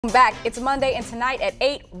Back. It's Monday, and tonight at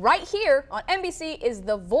 8 right here on NBC is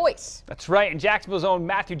The Voice. That's right, and Jacksonville's own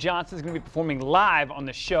Matthew Johnson is going to be performing live on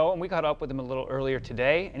the show, and we caught up with him a little earlier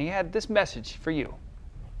today, and he had this message for you.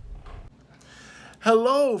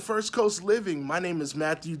 Hello, First Coast Living. My name is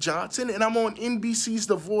Matthew Johnson, and I'm on NBC's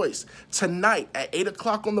The Voice. Tonight at 8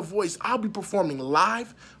 o'clock on The Voice, I'll be performing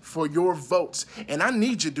live for your votes. And I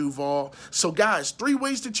need you, Duval. So, guys, 3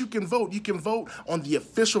 ways that you can vote. You can vote on the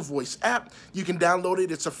official Voice app. You can download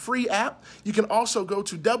it. It's a free app. You can also go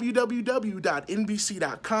to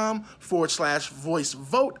www.nbc.com/voice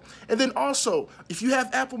vote. And then also, if you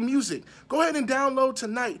have Apple Music, go ahead and download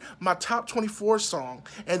tonight my top 24 song,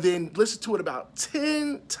 and then listen to it about 10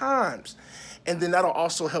 times, and then that'll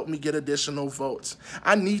also help me get additional votes.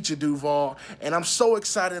 I need you, Duval, and I'm so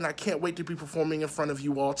excited, and I can't wait to be performing in front of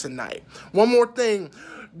you all tonight. One more thing,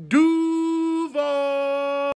 Duval!